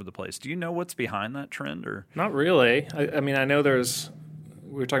industry all over the place. Do you know what's behind that trend? Or not really. I mean, I know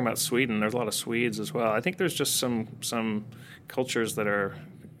we were talking about Sweden. There's a lot of Swedes as well. I think there's just some cultures that are,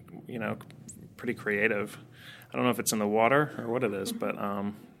 pretty creative. I don't know if it's in the water or what it is, but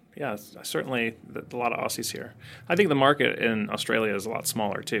yeah, certainly a lot of Aussies here. I think the market in Australia is a lot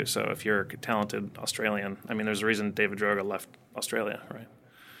smaller too. So if you're a talented Australian, I mean, there's a reason David Droga left Australia, right?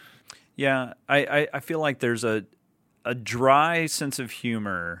 Yeah, I feel like there's a dry sense of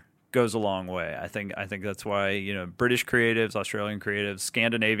humor goes a long way. I think that's why British creatives, Australian creatives,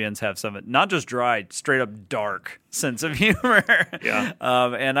 Scandinavians have some not just dry, straight up dark sense of humor. Yeah,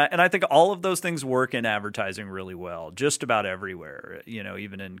 and I think all of those things work in advertising really well, just about everywhere.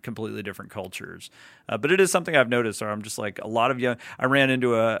 Even in completely different cultures. But it is something I've noticed. Or I'm just like a lot of young. I ran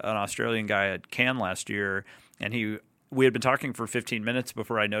into an Australian guy at Cannes last year, and we had been talking for 15 minutes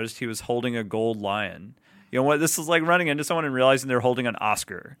before I noticed he was holding a gold lion. You know what? This is like running into someone and realizing they're holding an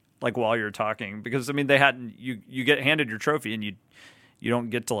Oscar, like while you're talking, because I mean they hadn't. You get handed your trophy and you don't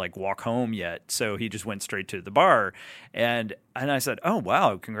get to like walk home yet. So he just went straight to the bar, and I said, "Oh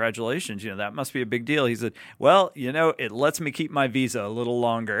wow, congratulations! That must be a big deal." He said, "Well, it lets me keep my visa a little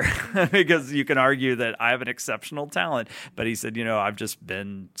longer because you can argue that I have an exceptional talent." But he said, "I've just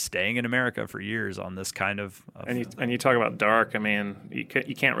been staying in America for years on this kind of." And you talk about dark. I mean,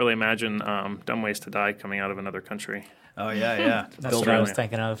 you can't really imagine Dumb Ways to Die coming out of another country. Oh yeah. That's what I was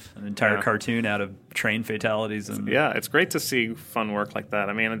thinking of. An entire cartoon out of train fatalities. Yeah, it's great to see fun work like that.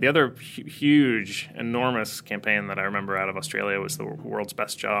 I mean, the other huge, enormous campaign that I remember out of Australia was the World's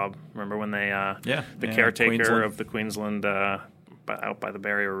Best Job. Remember when they the caretaker Queensland. of the Queensland out by the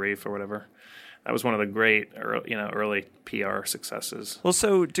Barrier Reef or whatever. That was one of the great early PR successes. Well,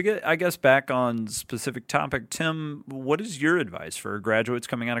 so to get, I guess, back on specific topic, Tim, what is your advice for graduates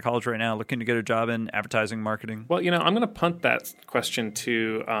coming out of college right now looking to get a job in advertising marketing? Well, I'm going to punt that question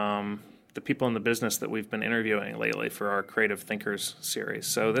to the people in the business that we've been interviewing lately for our Creative Thinkers series.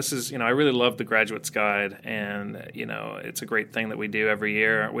 So this is, I really love the Graduate's Guide, and, it's a great thing that we do every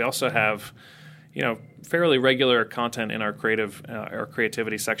year. We also have fairly regular content in our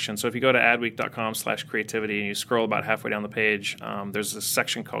creativity section. So if you go to adweek.com/creativity and you scroll about halfway down the page, there's a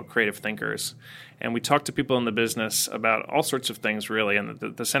section called Creative Thinkers. And we talk to people in the business about all sorts of things, really. And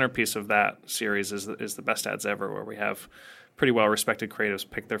the centerpiece of that series is the Best Ads Ever, where we have pretty well-respected creatives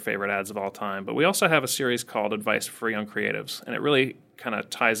pick their favorite ads of all time. But we also have a series called Advice for Young Creatives, and it really kind of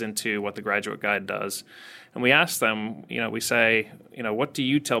ties into what the Graduate Guide does. And we ask them, we say, what do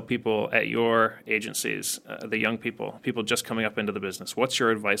you tell people at your agencies, the young people just coming up into the business? What's your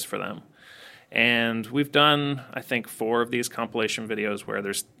advice for them? And we've done, I think, 4 of these compilation videos where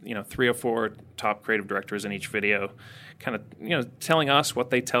there's, 3 or 4 top creative directors in each video kind of, telling us what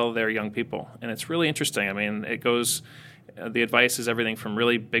they tell their young people. And it's really interesting. I mean, it goes... the advice is everything from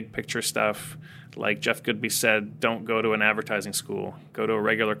really big picture stuff, like Jeff Goodby said, don't go to an advertising school, go to a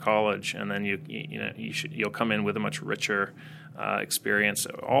regular college, and then you'll come in with a much richer experience,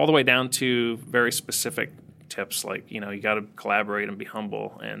 all the way down to very specific tips like, you got to collaborate and be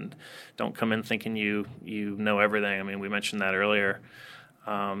humble, and don't come in thinking you know everything. I mean, we mentioned that earlier.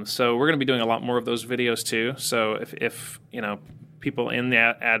 So we're going to be doing a lot more of those videos too. So if people in the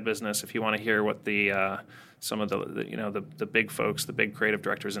ad business, if you want to hear what some of the big folks, the big creative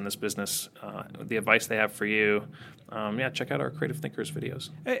directors in this business, the advice they have for you, check out our Creative Thinkers videos.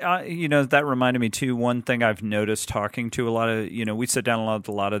 Hey, that reminded me too. One thing I've noticed talking to a lot of, we sit down with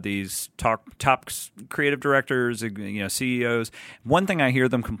a lot of these top creative directors, CEOs. One thing I hear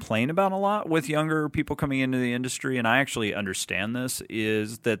them complain about a lot with younger people coming into the industry, and I actually understand this,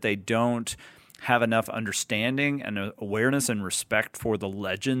 is that they don't have enough understanding and awareness and respect for the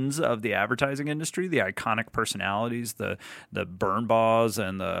legends of the advertising industry, the iconic personalities, the Birnbaughs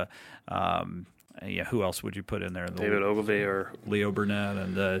and the who else would you put in there? David Ogilvy or Leo Burnett,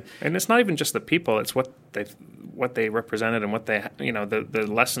 and it's not even just the people; it's what they represented and what they the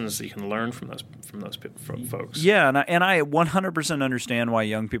lessons that you can learn from those folks. Yeah, and I 100% understand why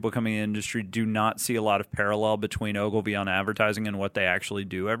young people coming in the industry do not see a lot of parallel between Ogilvy on advertising and what they actually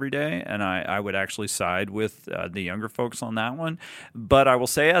do every day, and I would actually side with the younger folks on that one. But I will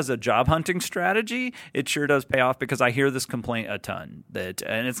say, as a job hunting strategy, it sure does pay off, because I hear this complaint a ton,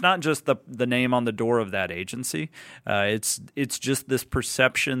 and it's not just the name on the door of that agency. It's just this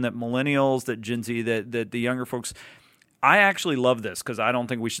perception that millennials, that Gen Z, that the younger folks. I actually love this, because I don't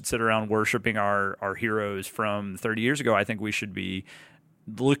think we should sit around worshiping our heroes from 30 years ago. I think we should be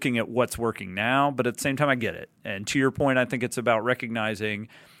looking at what's working now, but at the same time, I get it. And to your point, I think it's about recognizing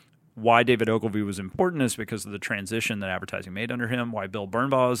why David Ogilvy was important is because of the transition that advertising made under him. Why Bill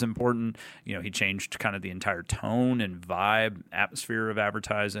Birnbaugh is important. He changed kind of the entire tone and vibe, atmosphere of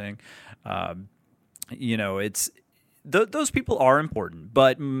advertising. Those people are important,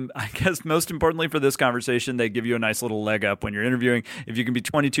 but I guess most importantly for this conversation, they give you a nice little leg up when you're interviewing. If you can be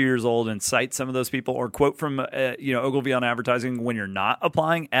 22 years old and cite some of those people, or quote from Ogilvy on advertising when you're not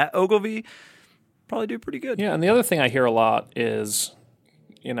applying at Ogilvy, probably do pretty good. Yeah, and the other thing I hear a lot is,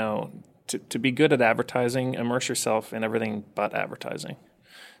 to be good at advertising, immerse yourself in everything but advertising.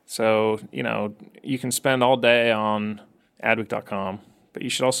 So, you can spend all day on adweek.com, but you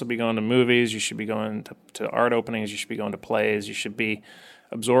should also be going to movies, you should be going to art openings, you should be going to plays, you should be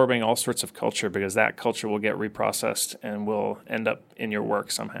absorbing all sorts of culture, because that culture will get reprocessed and will end up in your work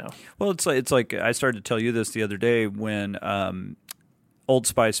somehow. Well, it's like I started to tell you this the other day when Old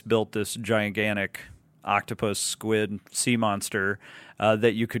Spice built this gigantic octopus, squid, sea monster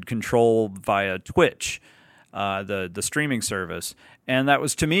that you could control via Twitch, the streaming service. And that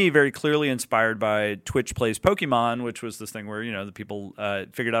was, to me, very clearly inspired by Twitch Plays Pokemon, which was this thing where, the people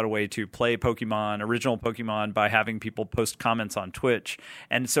figured out a way to play Pokemon, original Pokemon, by having people post comments on Twitch.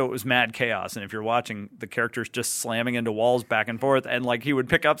 And so it was mad chaos. And if you're watching, the characters just slamming into walls back and forth, and like he would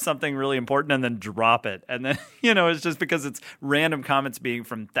pick up something really important and then drop it. And then, it's just because it's random comments being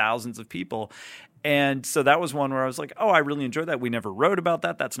from thousands of people. And so that was one where I was like, oh, I really enjoyed that. We never wrote about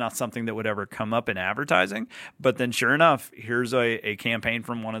that. That's not something that would ever come up in advertising. But then sure enough, here's a campaign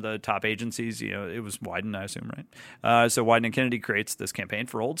from one of the top agencies. It was Wieden, I assume, right? So Wieden and Kennedy creates this campaign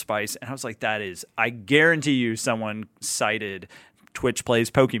for Old Spice. And I was like, I guarantee you someone cited Twitch Plays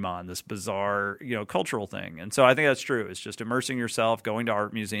Pokemon, this bizarre, cultural thing. And so I think that's true. It's just immersing yourself, going to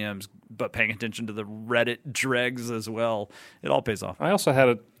art museums, but paying attention to the Reddit dregs as well. It all pays off. I also had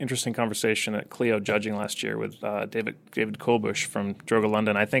an interesting conversation at Clio Judging last year with David Kolbush from Droga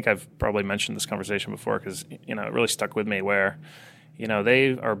London. I think I've probably mentioned this conversation before because, it really stuck with me where,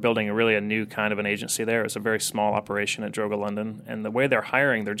 they are building a new kind of an agency there. It's a very small operation at Droga London. And the way they're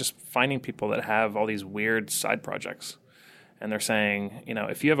hiring, they're just finding people that have all these weird side projects. And they're saying,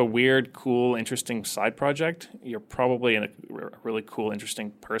 if you have a weird, cool, interesting side project, you're probably a really cool, interesting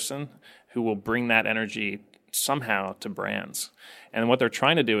person who will bring that energy somehow to brands. And what they're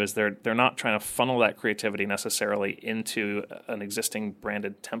trying to do is they're not trying to funnel that creativity necessarily into an existing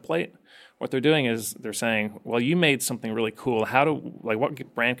branded template. What they're doing is they're saying, well, you made something really cool.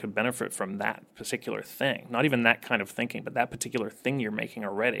 What brand could benefit from that particular thing? Not even that kind of thinking, but that particular thing you're making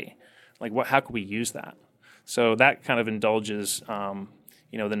already. How could we use that? So that kind of indulges, the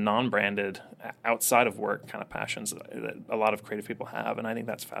non-branded, outside of work kind of passions that a lot of creative people have, and I think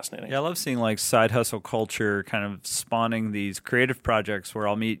that's fascinating. Yeah, I love seeing side hustle culture kind of spawning these creative projects where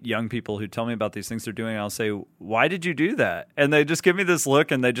I'll meet young people who tell me about these things they're doing. And I'll say, "Why did you do that?" And they just give me this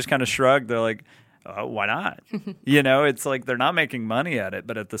look, and they just kind of shrug. They're like, why not? It's like they're not making money at it,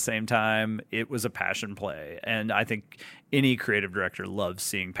 but at the same time, it was a passion play. And I think any creative director loves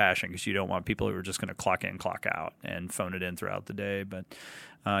seeing passion because you don't want people who are just going to clock in, clock out, and phone it in throughout the day. But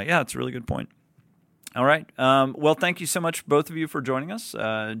it's a really good point. All right. Well, thank you so much, both of you, for joining us.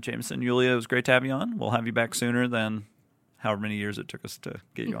 Jameson, Yulia, it was great to have you on. We'll have you back sooner than however many years it took us to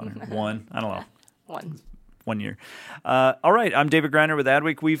get you on here. One. I don't know. 1 year. All right. I'm David Greiner with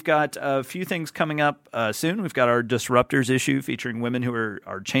Adweek. We've got a few things coming up soon. We've got our Disruptors issue featuring women who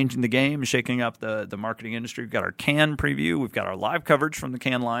are changing the game, shaking up the marketing industry. We've got our Cannes preview. We've got our live coverage from the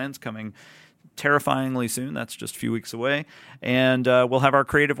Cannes Lions coming terrifyingly soon. That's just a few weeks away. And we'll have our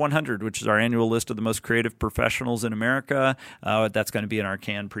Creative 100, which is our annual list of the most creative professionals in America. That's going to be in our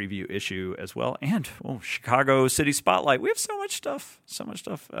Cannes preview issue as well. And Chicago City Spotlight. We have so much stuff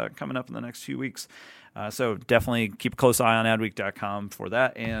coming up in the next few weeks. So definitely keep a close eye on adweek.com for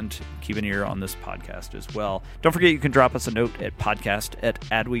that, and keep an ear on this podcast as well. Don't forget, you can drop us a note at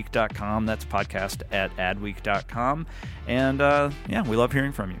podcast@adweek.com. That's podcast@adweek.com. And we love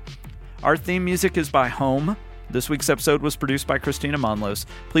hearing from you. Our theme music is by Home. This week's episode was produced by Christina Monlos.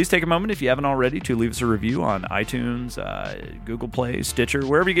 Please take a moment, if you haven't already, to leave us a review on iTunes, Google Play, Stitcher,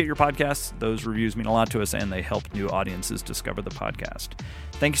 wherever you get your podcasts. Those reviews mean a lot to us, and they help new audiences discover the podcast.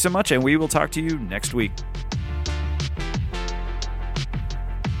 Thank you so much, and we will talk to you next week.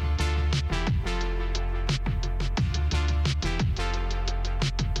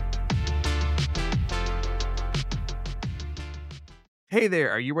 Hey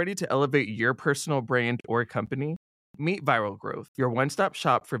there, are you ready to elevate your personal brand or company? Meet Viral Growth, your one-stop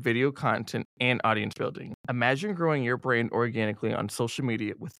shop for video content and audience building. Imagine growing your brand organically on social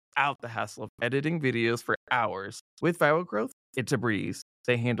media without the hassle of editing videos for hours. With Viral Growth, it's a breeze.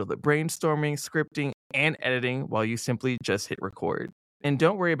 They handle the brainstorming, scripting, and editing while you simply just hit record. And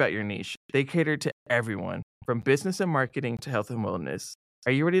don't worry about your niche. They cater to everyone, from business and marketing to health and wellness.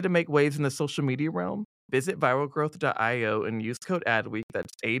 Are you ready to make waves in the social media realm? Visit viralgrowth.io and use code ADWEEK,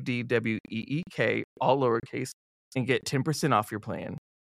 that's ADWEEK, all lowercase, and get 10% off your plan.